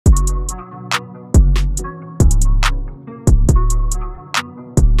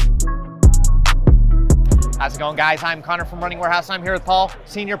How's it going, guys? I'm Connor from Running Warehouse. I'm here with Paul,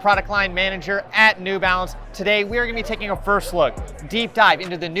 Senior Product Line Manager at New Balance. Today, we are going to be taking a first look, deep dive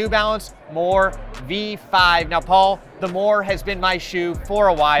into the New Balance More V5. Now, Paul, the More has been my shoe for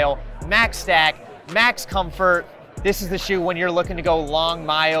a while. Max stack, max comfort. This is the shoe when you're looking to go long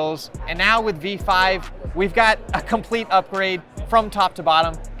miles. And now with V5, we've got a complete upgrade from top to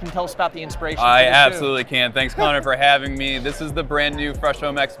bottom. Can you tell us about the inspiration? I absolutely can. Thanks, Connor, for having me. This is the brand new Fresh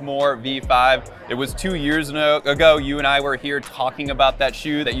Home X More V5. It was 2 years ago, you and I were here talking about that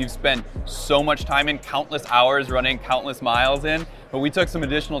shoe that you've spent so much time in, countless hours running, countless miles in. But we took some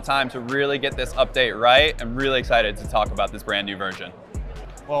additional time to really get this update right. I'm really excited to talk about this brand new version.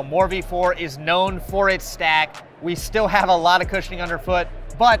 Well, More V4 is known for its stack. We still have a lot of cushioning underfoot,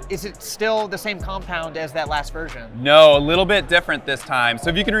 but is it still the same compound as that last version? No, a little bit different this time. So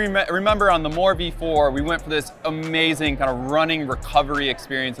if you can remember on the More V4, we went for this amazing kind of running recovery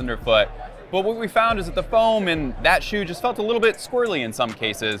experience underfoot. But what we found is that the foam in that shoe just felt a little bit squirrely in some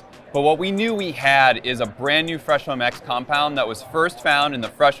cases. But what we knew we had is a brand new Fresh Home X compound that was first found in the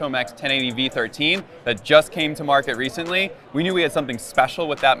Fresh Home X 1080 V13 that just came to market recently. We knew we had something special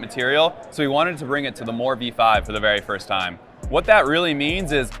with that material, so we wanted to bring it to the More V5 for the very first time. What that really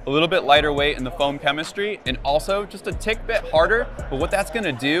means is a little bit lighter weight in the foam chemistry and also just a tick bit harder, but what that's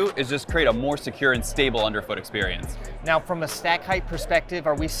gonna do is just create a more secure and stable underfoot experience. Now, from a stack height perspective,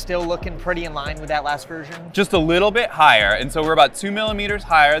 are we still looking pretty in line with that last version? Just a little bit higher, and so we're about 2 millimeters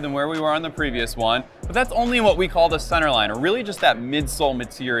higher than where we were on the previous one, but that's only what we call the center line, or really just that midsole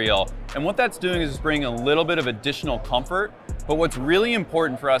material. And what that's doing is just bringing a little bit of additional comfort. But what's really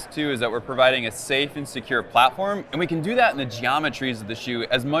important for us too is that we're providing a safe and secure platform, and we can do that in the geometries of the shoe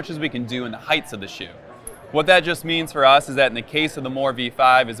as much as we can do in the heights of the shoe. What that just means for us is that in the case of the More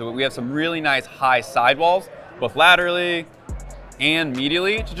V5 is that we have some really nice high sidewalls, both laterally and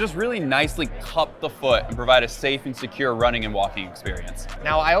medially, to just really nicely cup the foot and provide a safe and secure running and walking experience.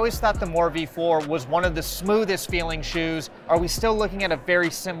 Now, I always thought the More V4 was one of the smoothest feeling shoes. Are we still looking at a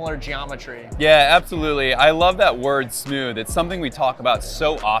very similar geometry? Yeah, absolutely. I love that word smooth. It's something we talk about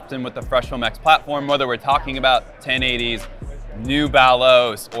so often with the Fresh Home X platform, whether we're talking about 1080s, New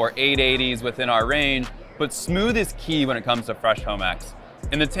Balos, or 880s within our range, but smooth is key when it comes to Fresh Home X.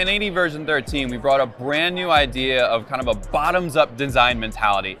 In the 1080 version 13, we brought a brand new idea of kind of a bottoms-up design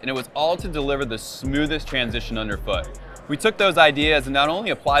mentality, and it was all to deliver the smoothest transition underfoot. We took those ideas and not only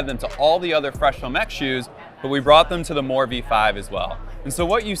applied them to all the other Fresh Home X shoes, but we brought them to the More V5 as well. And so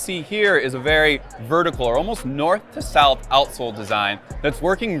what you see here is a very vertical or almost north to south outsole design that's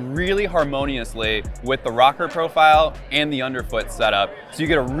working really harmoniously with the rocker profile and the underfoot setup. So you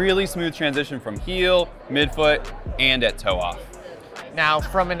get a really smooth transition from heel, midfoot, and at toe off. Now,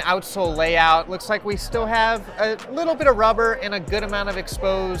 from an outsole layout, looks like we still have a little bit of rubber and a good amount of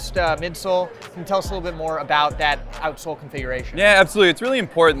exposed midsole. Can you tell us a little bit more about that outsole configuration? Yeah, absolutely. It's really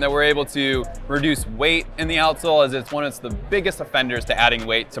important that we're able to reduce weight in the outsole, as it's one of the biggest offenders to adding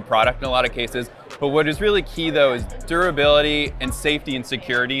weight to product in a lot of cases. But what is really key though is durability and safety and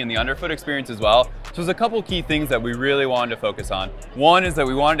security in the underfoot experience as well. So there's a couple key things that we really wanted to focus on. One is that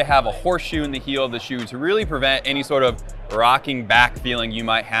we wanted to have a horseshoe in the heel of the shoe to really prevent any sort of rocking back feeling you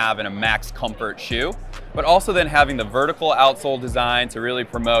might have in a max comfort shoe, but also then having the vertical outsole design to really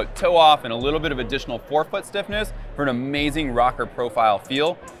promote toe off and a little bit of additional forefoot stiffness for an amazing rocker profile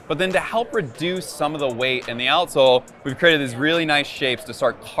feel. But then to help reduce some of the weight in the outsole, we've created these really nice shapes to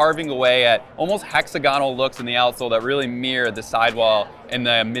start carving away at almost hexagonal looks in the outsole that really mirror the sidewall and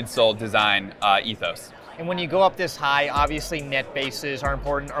the midsole design ethos. And when you go up this high, obviously net bases are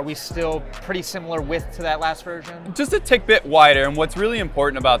important. Are we still pretty similar width to that last version? Just a tick bit wider, and what's really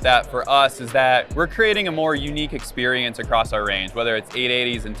important about that for us is that we're creating a more unique experience across our range, whether it's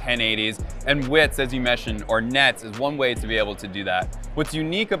 880s and 1080s, and widths, as you mentioned, or nets is one way to be able to do that. What's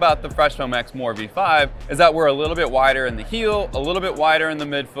unique about the Fresh Home X More V5 is that we're a little bit wider in the heel, a little bit wider in the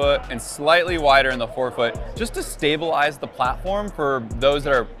midfoot, and slightly wider in the forefoot, just to stabilize the platform for those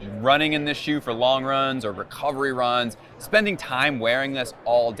that are running in this shoe for long runs or recovery runs, spending time wearing this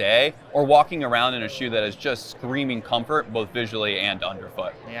all day, or walking around in a shoe that is just screaming comfort, both visually and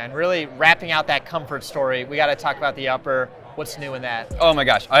underfoot. Yeah, and really wrapping out that comfort story, we got to talk about the upper. What's new in that? Oh my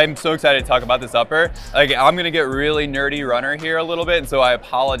gosh, I'm so excited to talk about this upper. Like, I'm gonna get really nerdy runner here a little bit, and so I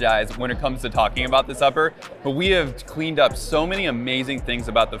apologize when it comes to talking about this upper, but we have cleaned up so many amazing things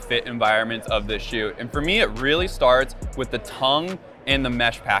about the fit environment of this shoe. And for me, it really starts with the tongue and the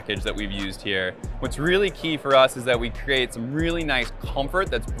mesh package that we've used here. What's really key for us is that we create some really nice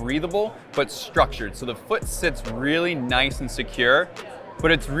comfort that's breathable but structured. So the foot sits really nice and secure,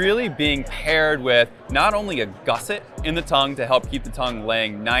 but it's really being paired with not only a gusset in the tongue to help keep the tongue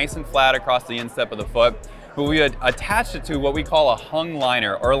laying nice and flat across the instep of the foot, but we had attached it to what we call a hung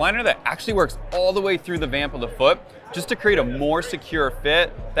liner, or a liner that actually works all the way through the vamp of the foot, just to create a more secure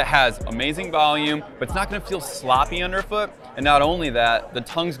fit that has amazing volume, but it's not gonna feel sloppy underfoot. And not only that, the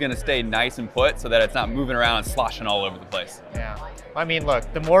tongue's gonna stay nice and put so that it's not moving around and sloshing all over the place. Yeah, I mean,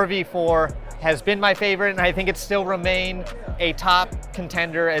 look, the More V4 has been my favorite, and I think it still remain a top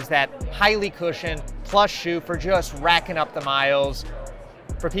contender as that highly cushioned plush shoe for just racking up the miles.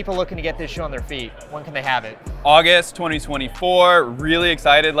 For people looking to get this shoe on their feet, when can they have it? August 2024, really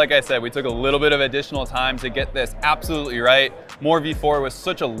excited. Like I said, we took a little bit of additional time to get this absolutely right. More V4 was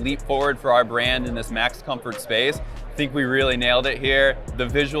such a leap forward for our brand in this max comfort space. I think we really nailed it here. The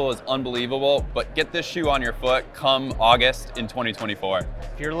visual is unbelievable, but get this shoe on your foot come August in 2024.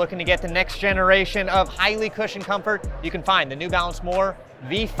 If you're looking to get the next generation of highly cushioned comfort, you can find the New Balance More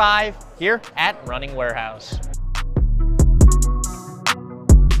V5 here at Running Warehouse.